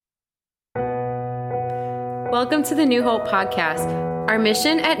Welcome to the New Hope podcast. Our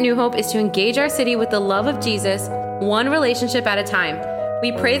mission at New Hope is to engage our city with the love of Jesus, one relationship at a time.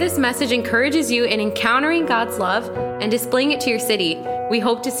 We pray this message encourages you in encountering God's love and displaying it to your city. We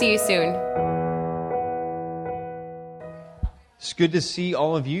hope to see you soon. It's good to see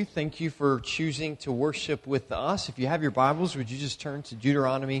all of you. Thank you for choosing to worship with us. If you have your Bibles, would you just turn to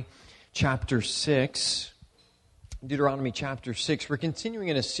Deuteronomy chapter 6? Deuteronomy chapter 6. We're continuing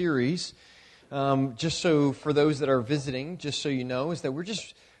in a series, just so for those that are visiting, just so you know, is that we're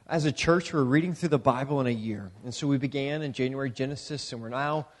just, as a church, we're reading through the Bible in a year. And so we began in January Genesis, and we're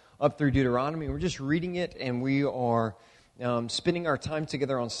now up through Deuteronomy. We're just reading it, and we are spending our time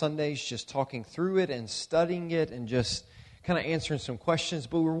together on Sundays, just talking through it and studying it and just kind of answering some questions.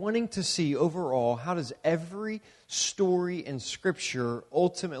 But we're wanting to see overall, how does every story in Scripture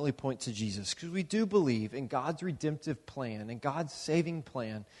ultimately point to Jesus? Because we do believe in God's redemptive plan and God's saving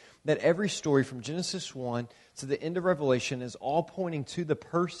plan, that every story from Genesis 1 to the end of Revelation is all pointing to the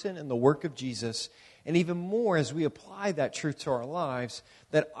person and the work of Jesus. And even more, as we apply that truth to our lives,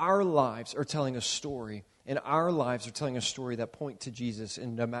 that our lives are telling a story, and our lives are telling a story that point to Jesus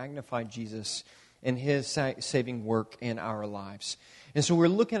and to magnify Jesus and His saving work in our lives. And so we're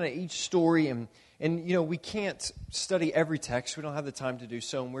looking at each story, and you know, we can't study every text. We don't have the time to do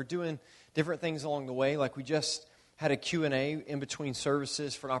so, and we're doing different things along the way. Like we just had a Q&A in between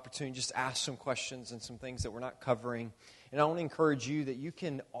services for an opportunity to just ask some questions and some things that we're not covering. And I want to encourage you that you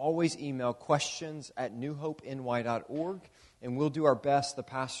can always email questions@newhopeny.org, and we'll do our best, the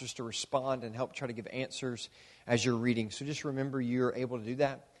pastors, to respond and help try to give answers as you're reading. So just remember, you're able to do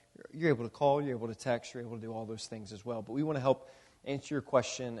that. You're able to call, you're able to text, you're able to do all those things as well. But we want to help answer your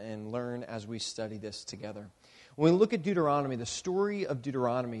question and learn as we study this together. When we look at Deuteronomy, the story of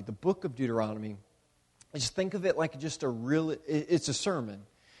Deuteronomy, the book of Deuteronomy, just think of it like just it's a sermon.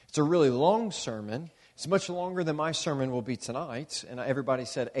 It's a really long sermon. It's much longer than my sermon will be tonight. And everybody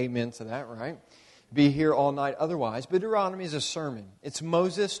said amen to that, right? Be here all night otherwise. But Deuteronomy is a sermon. It's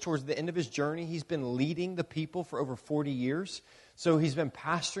Moses towards the end of his journey. He's been leading the people for over 40 years. So he's been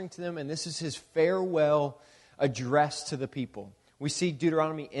pastoring to them, and this is his farewell address to the people. We see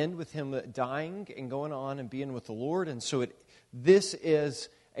Deuteronomy end with him dying and going on and being with the Lord, and so this is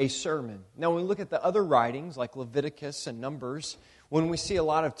a sermon. Now, when we look at the other writings, like Leviticus and Numbers, when we see a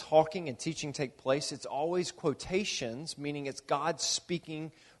lot of talking and teaching take place, it's always quotations, meaning it's God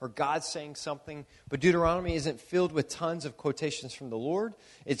speaking or God saying something. But Deuteronomy isn't filled with tons of quotations from the Lord.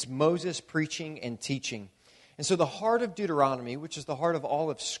 It's Moses preaching and teaching. And so the heart of Deuteronomy, which is the heart of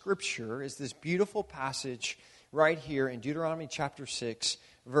all of Scripture, is this beautiful passage right here in Deuteronomy chapter 6,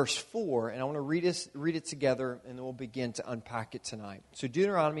 verse 4. And I want to read it together, and then we'll begin to unpack it tonight. So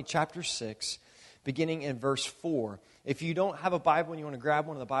Deuteronomy chapter 6, beginning in verse 4. If you don't have a Bible and you want to grab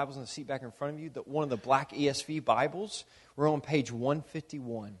one of the Bibles in the seat back in front of you, one of the black ESV Bibles, we're on page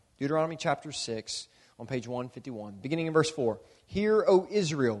 151. Deuteronomy chapter 6, on page 151. Beginning in verse 4. Hear, O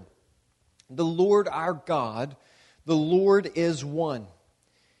Israel, the Lord our God, the Lord is one.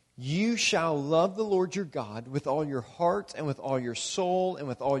 You shall love the Lord your God with all your heart and with all your soul and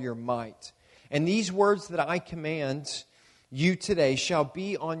with all your might. And these words that I command you today shall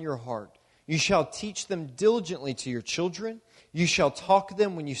be on your heart. You shall teach them diligently to your children. You shall talk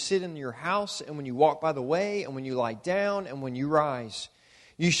them when you sit in your house and when you walk by the way and when you lie down and when you rise.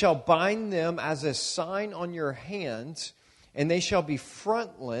 You shall bind them as a sign on your hand, and they shall be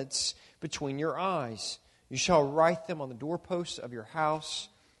frontlets between your eyes. You shall write them on the doorposts of your house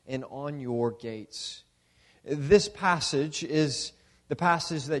and on your gates. This passage is the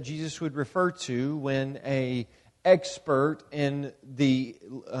passage that Jesus would refer to when an expert in the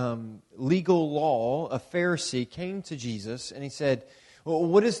legal law, a Pharisee, came to Jesus and he said, well,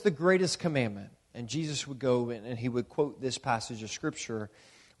 what is the greatest commandment? And Jesus would go and he would quote this passage of Scripture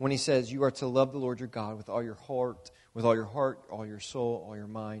when he says, you are to love the Lord your God with all your heart, all your soul, all your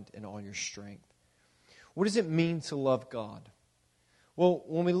mind, and all your strength. What does it mean to love God? Well,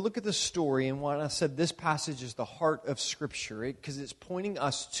 when we look at the story, and when I said this passage is the heart of Scripture, because it's pointing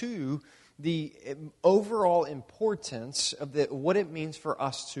us to the overall importance of what it means for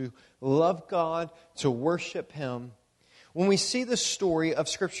us to love God, to worship Him. When we see the story of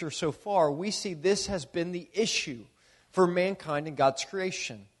Scripture so far, we see this has been the issue for mankind and God's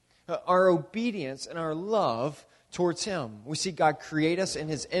creation. Our obedience and our love towards Him. We see God create us in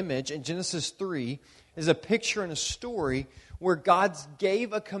His image, and Genesis 3 is a picture and a story where God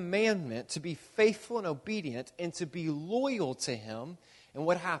gave a commandment to be faithful and obedient and to be loyal to Him. And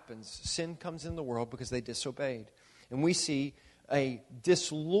what happens? Sin comes in the world because they disobeyed. And we see a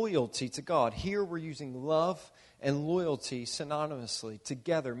disloyalty to God. Here we're using love and loyalty synonymously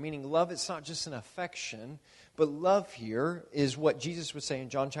together, meaning love is not just an affection, but love here is what Jesus would say in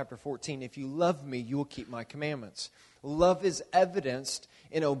John chapter 14, if you love me, you will keep my commandments. Love is evidenced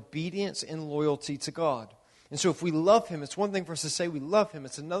in obedience and loyalty to God. And so if we love Him, it's one thing for us to say we love Him.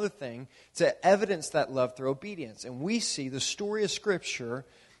 It's another thing to evidence that love through obedience. And we see the story of Scripture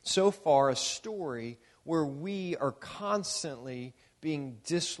so far a story where we are constantly being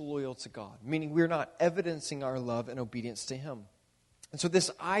disloyal to God, meaning we're not evidencing our love and obedience to Him. And so this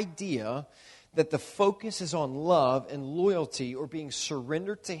idea that the focus is on love and loyalty or being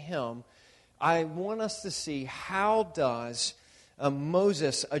surrendered to Him, I want us to see how does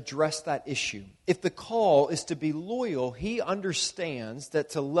Moses address that issue. If the call is to be loyal, he understands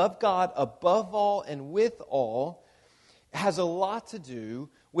that to love God above all and with all has a lot to do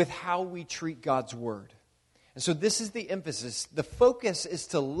with how we treat God's word. And so this is the emphasis. The focus is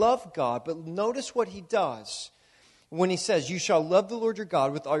to love God, but notice what he does when he says, you shall love the Lord your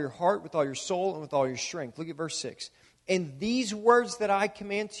God with all your heart, with all your soul, and with all your strength. Look at verse 6. And these words that I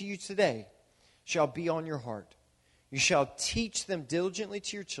command to you today shall be on your heart. You shall teach them diligently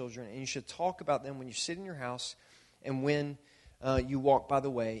to your children, and you shall talk about them when you sit in your house, and when you walk by the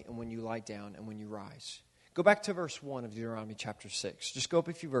way, and when you lie down, and when you rise. Go back to verse 1 of Deuteronomy chapter 6. Just go up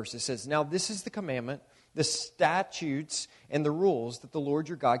a few verses. It says, now this is the commandment, the statutes, and the rules that the Lord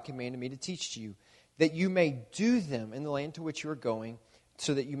your God commanded me to teach to you, that you may do them in the land to which you are going,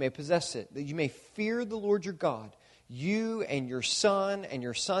 so that you may possess it, that you may fear the Lord your God, you and your son and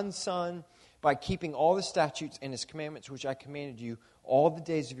your son's son, by keeping all the statutes and His commandments which I commanded you all the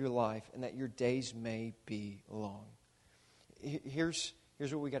days of your life, and that your days may be long. Here's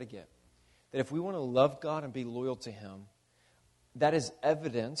what we got to get. That if we want to love God and be loyal to Him, that is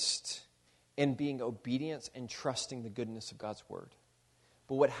evidenced in being obedient and trusting the goodness of God's Word.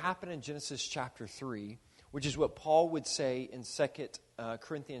 But what happened in Genesis chapter 3, which is what Paul would say in 2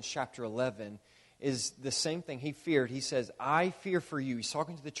 Corinthians chapter 11, is the same thing he feared. He says, I fear for you. He's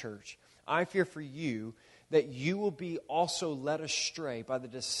talking to the church. I fear for you that you will be also led astray by the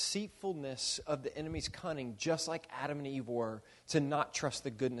deceitfulness of the enemy's cunning, just like Adam and Eve were, to not trust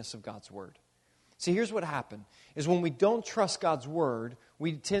the goodness of God's Word. See, here's what happened, is when we don't trust God's Word,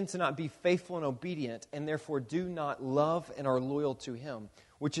 we tend to not be faithful and obedient, and therefore do not love and are loyal to Him,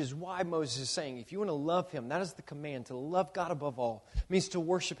 which is why Moses is saying, if you want to love Him, that is the command, to love God above all. It means to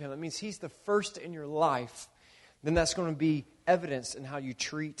worship Him. It means He's the first in your life. Then that's going to be evidenced in how you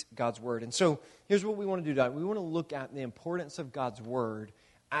treat God's Word. And so here's what we want to do tonight. We want to look at the importance of God's Word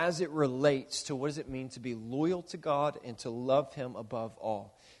as it relates to what does it mean to be loyal to God and to love Him above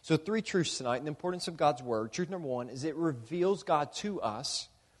all. So 3 truths tonight. The importance of God's Word. Truth number 1 is it reveals God to us.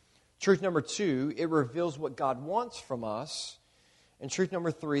 Truth number 2, it reveals what God wants from us. And truth number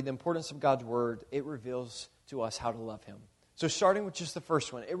 3, the importance of God's Word, it reveals to us how to love Him. So starting with just the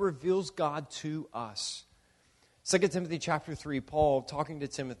first one, it reveals God to us. 2 Timothy chapter 3, Paul, talking to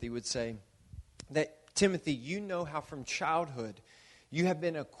Timothy, would say that, Timothy, you know how from childhood you have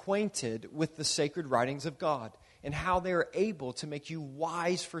been acquainted with the sacred writings of God and how they are able to make you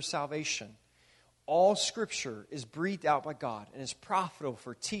wise for salvation. All Scripture is breathed out by God and is profitable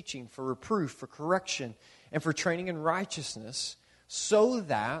for teaching, for reproof, for correction, and for training in righteousness, so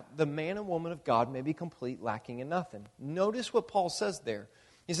that the man and woman of God may be complete, lacking in nothing. Notice what Paul says there.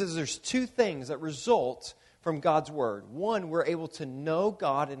 He says there's 2 things that result from God's Word. 1, we're able to know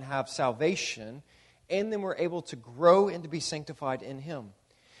God and have salvation, and then we're able to grow and to be sanctified in Him.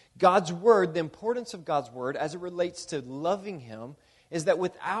 God's Word, the importance of God's Word as it relates to loving Him, is that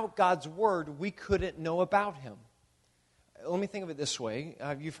without God's Word, we couldn't know about Him. Let me think of it this way.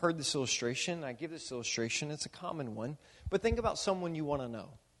 You've heard this illustration. I give this illustration. It's a common one. But think about someone you want to know,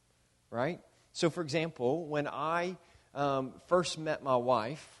 right? So, for example, when I first met my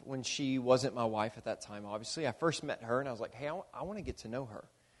wife, when she wasn't my wife at that time, obviously, I first met her and I was like, hey, I want to get to know her.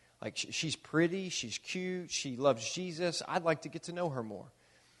 Like, she's pretty, she's cute, she loves Jesus. I'd like to get to know her more.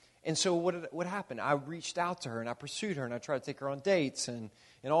 And so what happened? I reached out to her and I pursued her and I tried to take her on dates and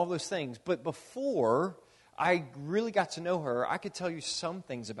all those things. But before I really got to know her, I could tell you some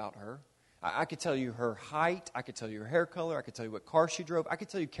things about her. I could tell you her height. I could tell you her hair color. I could tell you what car she drove. I could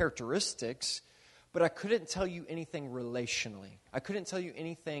tell you characteristics. But I couldn't tell you anything relationally. I couldn't tell you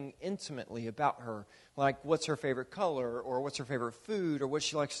anything intimately about her, like what's her favorite color or what's her favorite food or what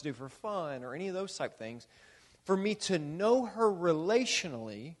she likes to do for fun or any of those type things. For me to know her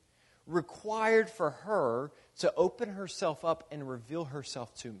relationally required for her to open herself up and reveal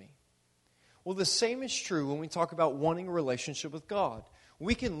herself to me. Well, the same is true when we talk about wanting a relationship with God.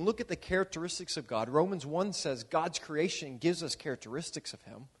 We can look at the characteristics of God. Romans 1 says God's creation gives us characteristics of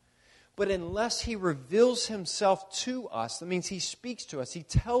Him. But unless he reveals himself to us, that means he speaks to us, he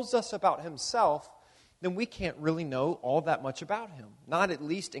tells us about himself, then we can't really know all that much about him, not at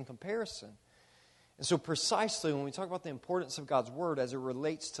least in comparison. And so precisely when we talk about the importance of God's word as it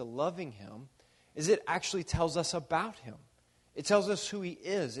relates to loving him, is it actually tells us about him. It tells us who he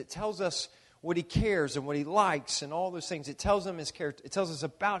is. It tells us what he cares and what he likes and all those things. It tells him his character. It tells us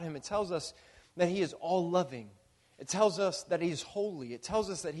about him. It tells us that he is all-loving. It tells us that he is holy. It tells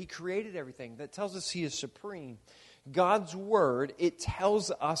us that he created everything. That tells us he is supreme. God's word, it tells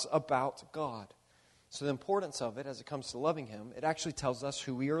us about God. So the importance of it as it comes to loving him, it actually tells us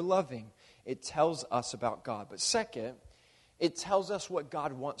who we are loving. It tells us about God. But second, it tells us what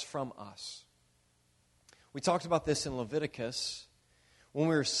God wants from us. We talked about this in Leviticus when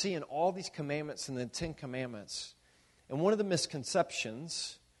we were seeing all these commandments in the Ten Commandments. And one of the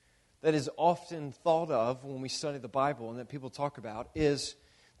misconceptions that is often thought of when we study the Bible and that people talk about is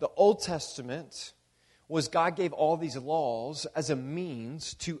the Old Testament was God gave all these laws as a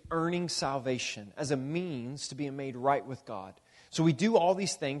means to earning salvation, as a means to being made right with God. So we do all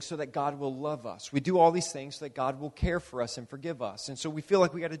these things so that God will love us. We do all these things so that God will care for us and forgive us. And so we feel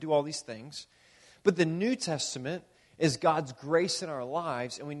like we got to do all these things. But the New Testament is God's grace in our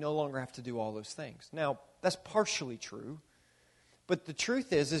lives, and we no longer have to do all those things. Now, that's partially true. But the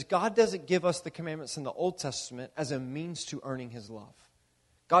truth is God doesn't give us the commandments in the Old Testament as a means to earning his love.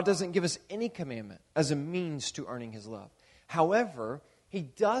 God doesn't give us any commandment as a means to earning his love. However, he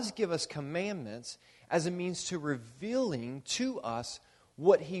does give us commandments as a means to revealing to us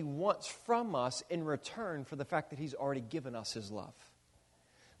what he wants from us in return for the fact that he's already given us his love.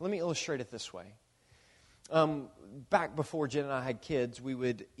 Let me illustrate it this way. Back before Jen and I had kids, we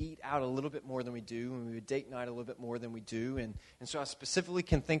would eat out a little bit more than we do, and we would date night a little bit more than we do. And so I specifically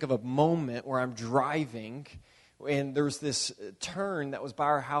can think of a moment where I'm driving, and there was this turn that was by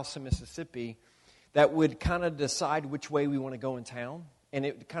our house in Mississippi that would kind of decide which way we want to go in town. And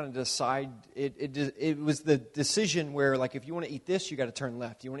it kind of decide, it was the decision where, like, if you want to eat this, you got to turn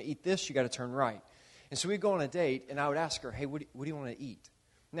left. You want to eat this, you got to turn right. And so we'd go on a date, and I would ask her, hey, what do you want to eat?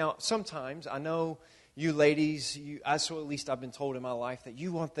 Now, sometimes I know you ladies, so at least I've been told in my life that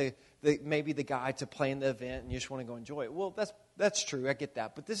you want maybe the guy to play in the event and you just want to go enjoy it. Well, that's true. I get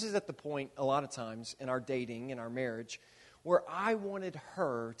that. But this is at the point a lot of times in our dating, in our marriage, where I wanted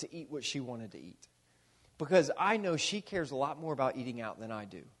her to eat what she wanted to eat. Because I know she cares a lot more about eating out than I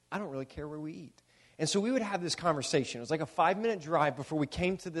do. I don't really care where we eat. And so we would have this conversation. It was like a 5-minute drive before we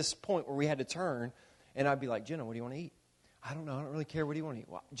came to this point where we had to turn. And I'd be like, Jenna, what do you want to eat? I don't know. I don't really care. What do you want to eat?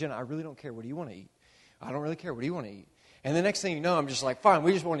 Well, Jenna, I really don't care. What do you want to eat? I don't really care. What do you want to eat? And the next thing you know, I'm just like, fine,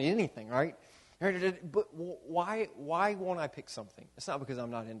 we just want to eat anything, right? But why won't I pick something? It's not because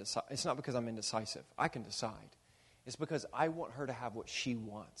it's not because I'm indecisive. I can decide. It's because I want her to have what she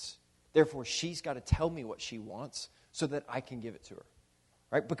wants. Therefore, she's got to tell me what she wants so that I can give it to her,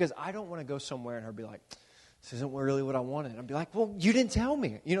 right? Because I don't want to go somewhere and her be like, this isn't really what I wanted. I'd be like, well, you didn't tell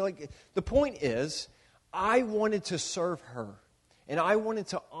me. The point is, I wanted to serve her. And I wanted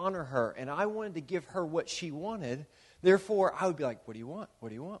to honor her, and I wanted to give her what she wanted. Therefore, I would be like, what do you want? What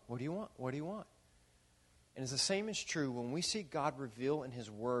do you want? What do you want? What do you want? And it's the same is true when we see God reveal in his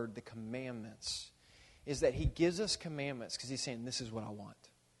word the commandments, is that he gives us commandments because he's saying, this is what I want.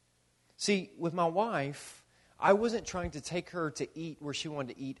 See, with my wife, I wasn't trying to take her to eat where she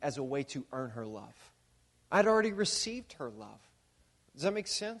wanted to eat as a way to earn her love. I'd already received her love. Does that make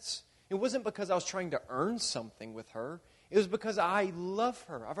sense? It wasn't because I was trying to earn something with her. It was because I love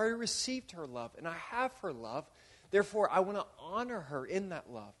her. I've already received her love, and I have her love. Therefore, I want to honor her in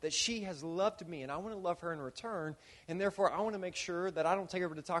that love, that she has loved me, and I want to love her in return. And therefore, I want to make sure that I don't take her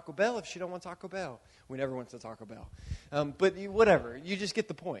to Taco Bell if she don't want Taco Bell. We never went to Taco Bell. But whatever, you just get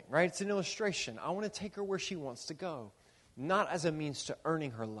the point, right? It's an illustration. I want to take her where she wants to go, not as a means to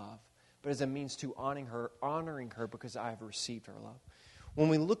earning her love, but as a means to honoring her because I have received her love. When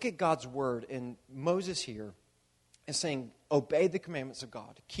we look at God's word, and Moses here is saying, obey the commandments of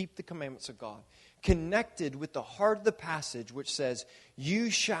God, keep the commandments of God, connected with the heart of the passage which says, you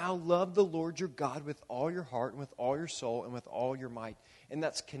shall love the Lord your God with all your heart and with all your soul and with all your might. And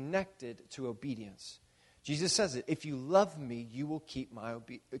that's connected to obedience. Jesus says it, if you love me, you will keep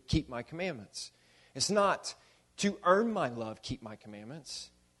my commandments. It's not to earn my love, keep my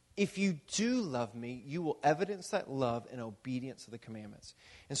commandments. If you do love me, you will evidence that love in obedience to the commandments.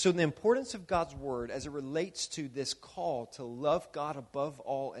 And so the importance of God's word as it relates to this call to love God above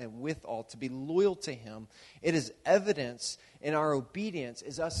all and with all, to be loyal to him, it is evidence in our obedience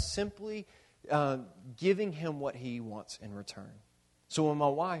is us simply giving him what he wants in return. So when my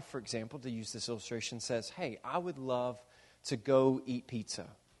wife, for example, to use this illustration, says, hey, I would love to go eat pizza.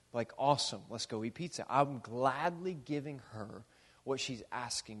 Like, awesome, let's go eat pizza. I'm gladly giving her what she's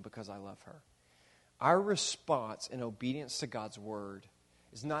asking because I love her. Our response in obedience to God's word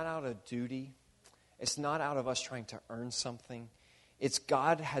is not out of duty. It's not out of us trying to earn something. It's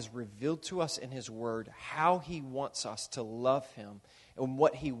God has revealed to us in his word how he wants us to love him and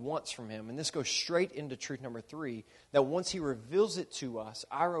what he wants from him. And this goes straight into truth number 3, that once he reveals it to us,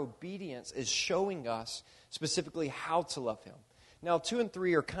 our obedience is showing us specifically how to love him. Now, 2 and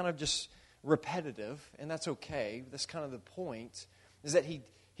 3 are kind of just repetitive, and that's okay. That's kind of the point, is that he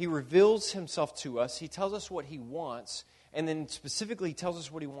reveals himself to us. He tells us what he wants, and then specifically he tells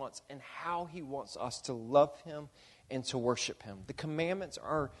us what he wants and how he wants us to love him and to worship him. The commandments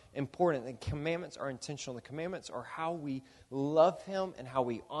are important. The commandments are intentional. The commandments are how we love him and how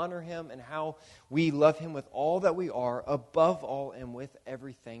we honor him and how we love him with all that we are, above all, and with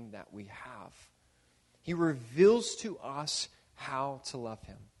everything that we have. He reveals to us how to love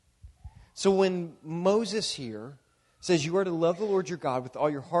him. So when Moses here says you are to love the Lord your God with all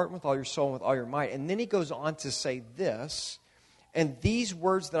your heart and with all your soul and with all your might, and then he goes on to say this, and these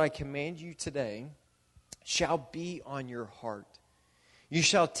words that I command you today shall be on your heart. You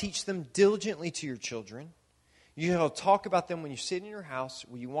shall teach them diligently to your children. You shall talk about them when you sit in your house,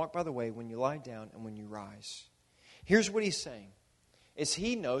 when you walk by the way, when you lie down, and when you rise. Here's what he's saying. Is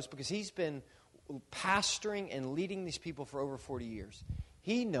he knows, because he's been pastoring and leading these people for over 40 years.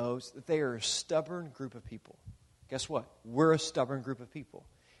 He knows that they are a stubborn group of people. Guess what? We're a stubborn group of people.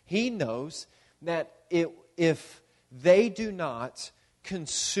 He knows that if they do not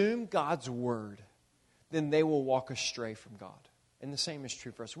consume God's word, then they will walk astray from God. And the same is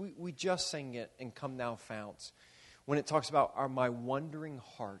true for us. We just sang it in Come Thou Fount when it talks about my wandering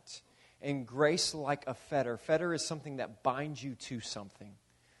heart and grace like a fetter. Fetter is something that binds you to something.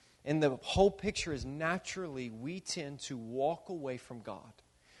 And the whole picture is naturally we tend to walk away from God.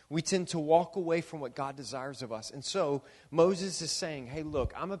 We tend to walk away from what God desires of us. And so Moses is saying, hey,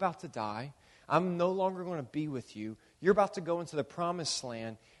 look, I'm about to die. I'm no longer going to be with you. You're about to go into the promised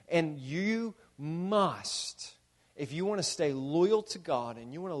land. And you must, if you want to stay loyal to God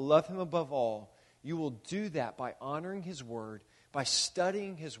and you want to love him above all, you will do that by honoring his word, by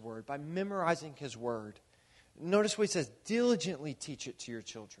studying his word, by memorizing his word. Notice what he says, diligently teach it to your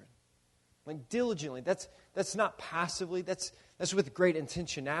children. Like diligently, that's not passively, that's with great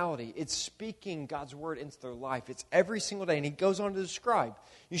intentionality. It's speaking God's word into their life. It's every single day. And he goes on to describe,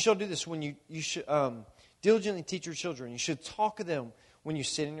 you shall do this when you should diligently teach your children. You should talk to them when you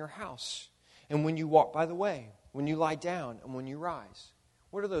sit in your house and when you walk by the way, when you lie down and when you rise.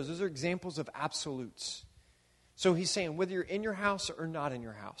 What are those? Those are examples of absolutes. So he's saying whether you're in your house or not in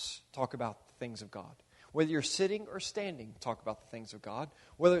your house, talk about the things of God. Whether you're sitting or standing, talk about the things of God.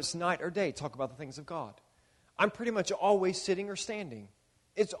 Whether it's night or day, talk about the things of God. I'm pretty much always sitting or standing.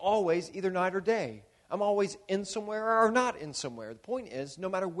 It's always either night or day. I'm always in somewhere or not in somewhere. The point is, no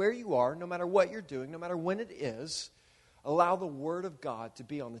matter where you are, no matter what you're doing, no matter when it is, allow the Word of God to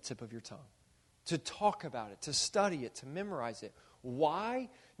be on the tip of your tongue. To talk about it, to study it, to memorize it. Why?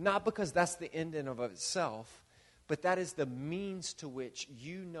 Not because that's the end in of itself, but that is the means to which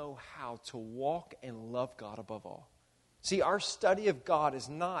you know how to walk and love God above all. See, our study of God is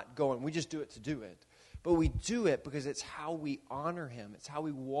not going, we just do it to do it. But we do it because it's how we honor him. It's how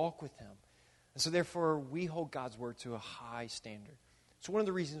we walk with him. And so therefore, we hold God's word to a high standard. So one of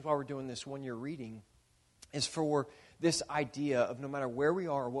the reasons why we're doing this one-year reading is for this idea of no matter where we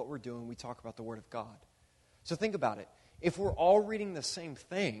are or what we're doing, we talk about the word of God. So think about it. If we're all reading the same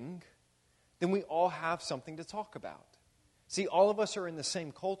thing, then we all have something to talk about. See, all of us are in the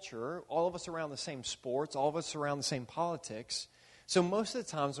same culture. All of us are around the same sports. All of us are around the same politics. So most of the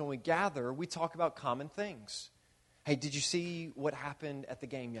times when we gather, we talk about common things. Hey, did you see what happened at the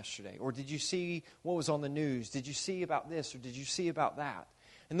game yesterday? Or did you see what was on the news? Did you see about this or did you see about that?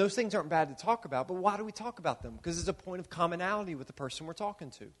 And those things aren't bad to talk about, but why do we talk about them? Because it's a point of commonality with the person we're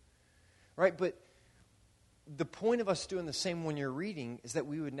talking to. Right? But the point of us doing the same when you're reading is that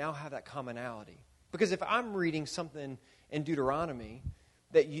we would now have that commonality. Because if I'm reading something in Deuteronomy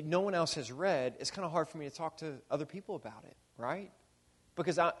that no one else has read, it's kind of hard for me to talk to other people about it, right?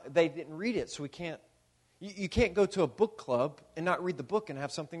 Because they didn't read it, so we can't. You can't go to a book club and not read the book and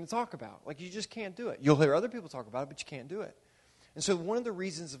have something to talk about. Like, you just can't do it. You'll hear other people talk about it, but you can't do it. And so one of the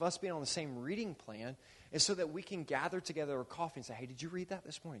reasons of us being on the same reading plan is so that we can gather together over coffee and say, hey, did you read that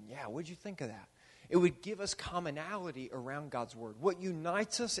this morning? Yeah, what did you think of that? It would give us commonality around God's word. What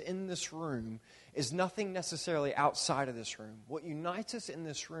unites us in this room is nothing necessarily outside of this room. What unites us in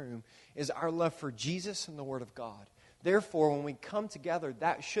this room is our love for Jesus and the word of God. Therefore, when we come together,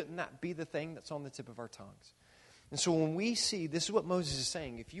 shouldn't that be the thing that's on the tip of our tongues? And so when we see, this is what Moses is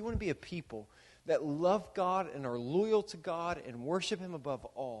saying, if you want to be a people that love God and are loyal to God and worship Him above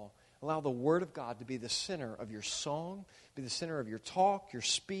all, allow the Word of God to be the center of your song, be the center of your talk, your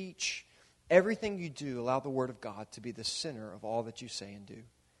speech, everything you do, allow the Word of God to be the center of all that you say and do.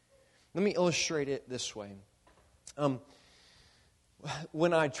 Let me illustrate it this way.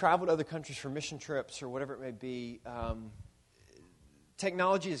 When I travel to other countries for mission trips or whatever it may be,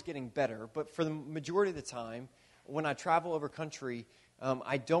 technology is getting better, but for the majority of the time, when I travel over country,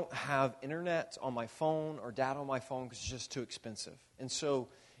 I don't have internet on my phone or data on my phone because it's just too expensive. And so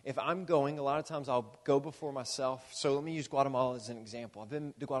if I'm going, a lot of times I'll go before myself. So let me use Guatemala as an example. I've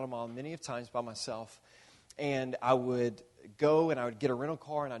been to Guatemala many of times by myself, and I would go and I would get a rental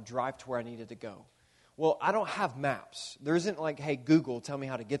car and I'd drive to where I needed to go. Well, I don't have maps. There isn't like, hey, Google, tell me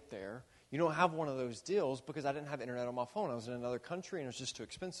how to get there. You don't have one of those deals because I didn't have internet on my phone. I was in another country and it was just too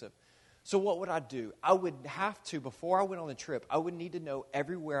expensive. So what would I do? I would have to, before I went on the trip, I would need to know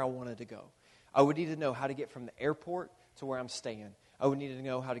everywhere I wanted to go. I would need to know how to get from the airport to where I'm staying. I would need to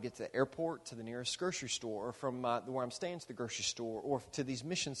know how to get to the airport to the nearest grocery store, or from where I'm staying to the grocery store, or to these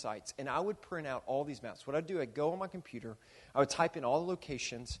mission sites. And I would print out all these maps. What I'd do, I'd go on my computer, I would type in all the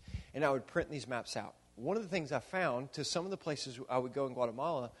locations, and I would print these maps out. One of the things I found, to some of the places I would go in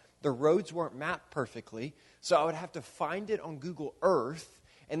Guatemala, the roads weren't mapped perfectly, so I would have to find it on Google Earth,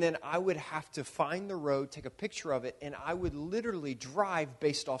 and then I would have to find the road, take a picture of it, and I would literally drive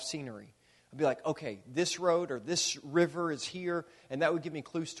based off scenery. I'd be like, okay, this road or this river is here, and that would give me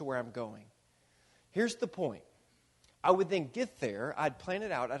clues to where I'm going. Here's the point. I would then get there, I'd plan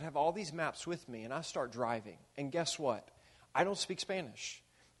it out, I'd have all these maps with me, and I start driving. And guess what? I don't speak Spanish.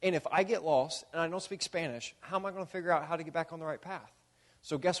 And if I get lost and I don't speak Spanish, how am I going to figure out how to get back on the right path?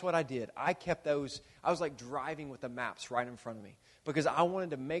 So guess what I did? I kept those, I was like driving with the maps right in front of me because I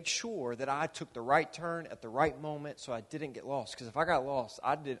wanted to make sure that I took the right turn at the right moment so I didn't get lost. Because if I got lost,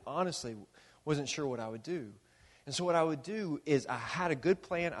 honestly wasn't sure what I would do. And so what I would do is I had a good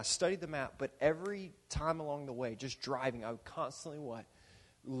plan, I studied the map, but every time along the way, just driving, I would constantly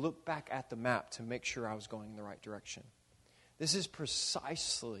look back at the map to make sure I was going in the right direction. This is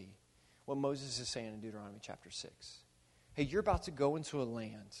precisely what Moses is saying in Deuteronomy chapter 6. Hey, you're about to go into a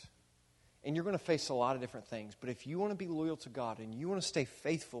land, and you're going to face a lot of different things. But if you want to be loyal to God, and you want to stay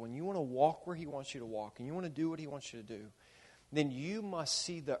faithful, and you want to walk where He wants you to walk, and you want to do what He wants you to do, then you must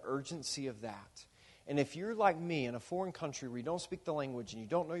see the urgency of that. And if you're like me in a foreign country where you don't speak the language and you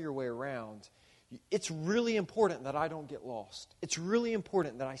don't know your way around, it's really important that I don't get lost. It's really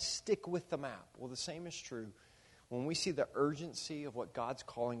important that I stick with the map. Well, the same is true when we see the urgency of what God's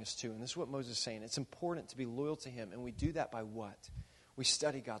calling us to. And this is what Moses is saying. It's important to be loyal to Him. And we do that by what? We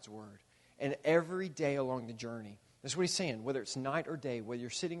study God's Word. And every day along the journey, that's what He's saying. Whether it's night or day, whether you're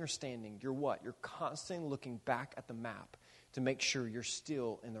sitting or standing, you're what? You're constantly looking back at the map to make sure you're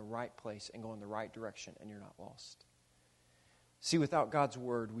still in the right place and going the right direction and you're not lost. See, without God's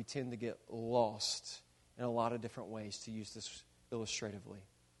Word, we tend to get lost in a lot of different ways, to use this illustratively.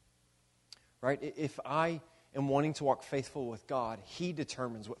 Right? If I am wanting to walk faithful with God, He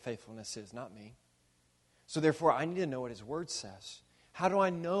determines what faithfulness is, not me. So therefore, I need to know what His Word says. How do I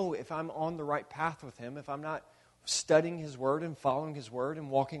know if I'm on the right path with Him, if I'm not studying His Word and following His Word and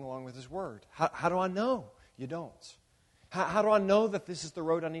walking along with His Word? How do I know? You don't. How do I know that this is the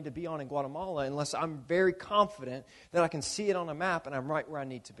road I need to be on in Guatemala unless I'm very confident that I can see it on a map and I'm right where I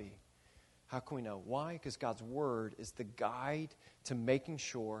need to be? How can we know? Why? Because God's Word is the guide to making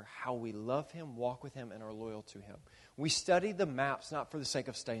sure how we love Him, walk with Him, and are loyal to Him. We study the maps not for the sake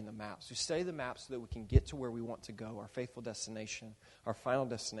of studying the maps. We study the maps so that we can get to where we want to go, our faithful destination, our final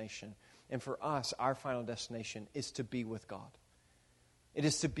destination. And for us, our final destination is to be with God. It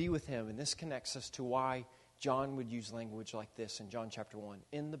is to be with Him. And this connects us to why John would use language like this in John chapter 1.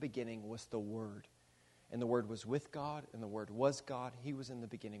 In the beginning was the Word. And the Word was with God, and the Word was God. He was in the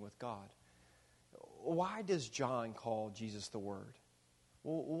beginning with God. Why does John call Jesus the Word?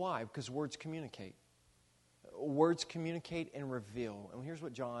 Well, why? Because words communicate. Words communicate and reveal. And here's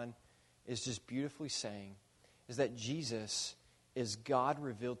what John is just beautifully saying, is that Jesus is God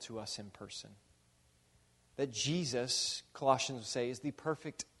revealed to us in person. That Jesus, Colossians would say, is the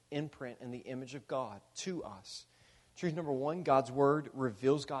perfect imprint and the image of God to us. Truth number one, God's Word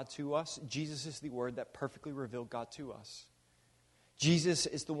reveals God to us. Jesus is the Word that perfectly revealed God to us. Jesus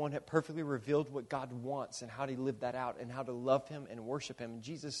is the one that perfectly revealed what God wants and how to live that out and how to love Him and worship Him. And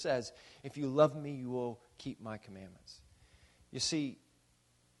Jesus says, if you love me, you will keep my commandments. You see,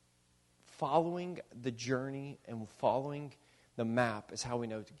 following the journey and following the map is how we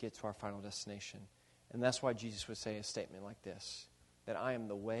know to get to our final destination. And that's why Jesus would say a statement like this, that I am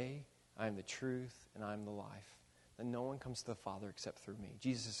the way, I am the truth, and I am the life. and no one comes to the Father except through me.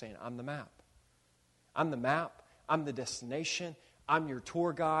 Jesus is saying, I'm the map. I'm the map. I'm the destination. I'm your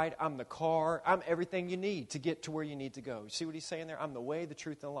tour guide. I'm the car. I'm everything you need to get to where you need to go. You see what he's saying there? I'm the way, the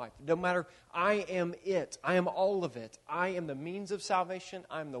truth, and the life. No matter, I am it. I am all of it. I am the means of salvation.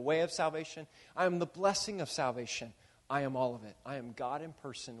 I am the way of salvation. I am the blessing of salvation. I am all of it. I am God in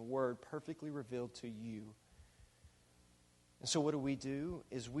person, Word perfectly revealed to you. And so what do?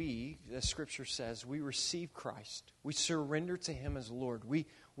 Is we, as Scripture says, we receive Christ. We surrender to Him as Lord.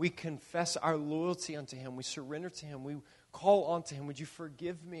 We confess our loyalty unto Him. We surrender to Him. We call on to Him, would you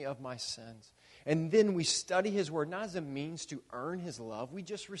forgive me of my sins? And then we study His Word, not as a means to earn His love. We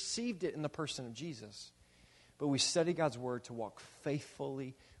just received it in the person of Jesus. But we study God's Word to walk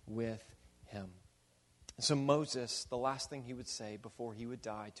faithfully with Him. So Moses, the last thing he would say before he would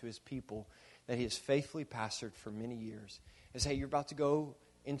die to his people that he has faithfully pastored for many years is, hey, you're about to go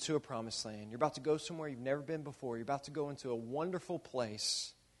into a promised land. You're about to go somewhere you've never been before. You're about to go into a wonderful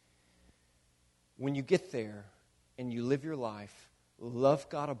place. When you get there and you live your life, love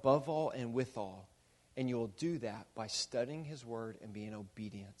God above all and with all, and you will do that by studying His Word and being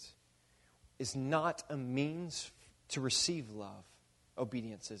obedient. It's not a means to receive love.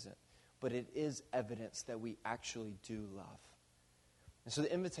 Obedience isn't. But it is evidence that we actually do love. And so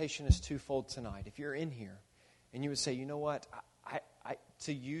the invitation is twofold tonight. If you're in here and you would say, you know what, I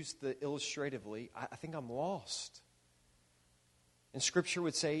to use the illustratively, I think I'm lost. And Scripture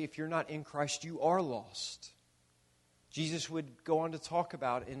would say, if you're not in Christ, you are lost. Jesus would go on to talk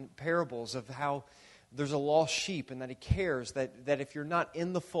about in parables of how there's a lost sheep and that He cares that if you're not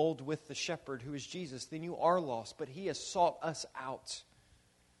in the fold with the shepherd who is Jesus, then you are lost. But He has sought us out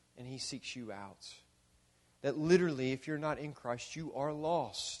and He seeks you out. That literally, if you're not in Christ, you are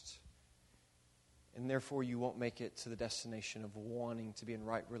lost. And therefore, you won't make it to the destination of wanting to be in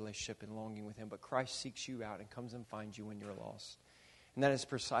right relationship and longing with Him. But Christ seeks you out and comes and finds you when you're lost. And that is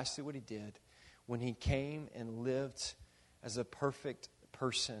precisely what He did when He came and lived as a perfect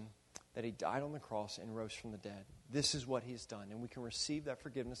person, that He died on the cross and rose from the dead. This is what He's done. And we can receive that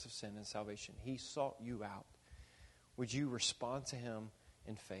forgiveness of sin and salvation. He sought you out. Would you respond to Him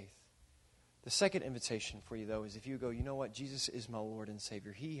in faith? The second invitation for you, though, is if you go, you know what, Jesus is my Lord and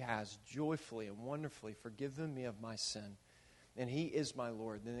Savior. He has joyfully and wonderfully forgiven me of my sin, and He is my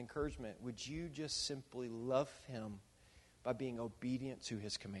Lord. Then encouragement, would you just simply love Him by being obedient to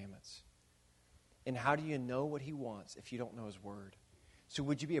His commandments? And how do you know what He wants if you don't know His Word? So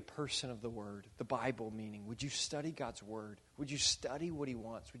would you be a person of the Word, the Bible meaning? Would you study God's Word? Would you study what He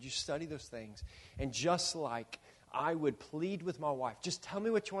wants? Would you study those things? And just like I would plead with my wife, just tell me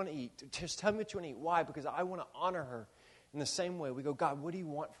what you want to eat. Just tell me what you want to eat. Why? Because I want to honor her. In the same way, we go, God, what do you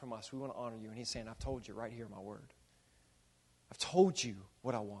want from us? We want to honor you. And He's saying, I've told you right here in my Word. I've told you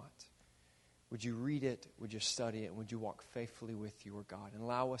what I want. Would you read it? Would you study it? And would you walk faithfully with your God? And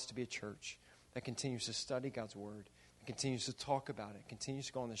allow us to be a church that continues to study God's Word, that continues to talk about it, continues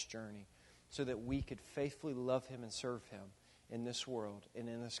to go on this journey so that we could faithfully love Him and serve Him in this world and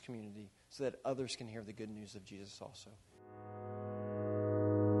in this community so that others can hear the good news of Jesus also.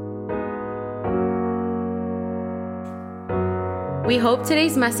 We hope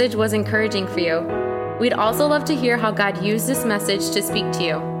today's message was encouraging for you. We'd also love to hear how God used this message to speak to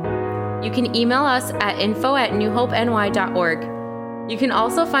you. You can email us at info@newhopeny.org. You can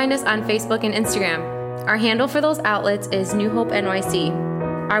also find us on Facebook and Instagram. Our handle for those outlets is New Hope NYC.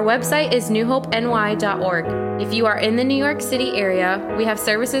 Our website is newhopeny.org. If you are in the New York City area, we have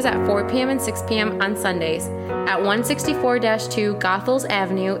services at 4 p.m. and 6 p.m. on Sundays at 164-2 Goethals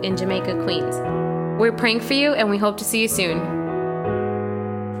Avenue in Jamaica, Queens. We're praying for you, and we hope to see you soon.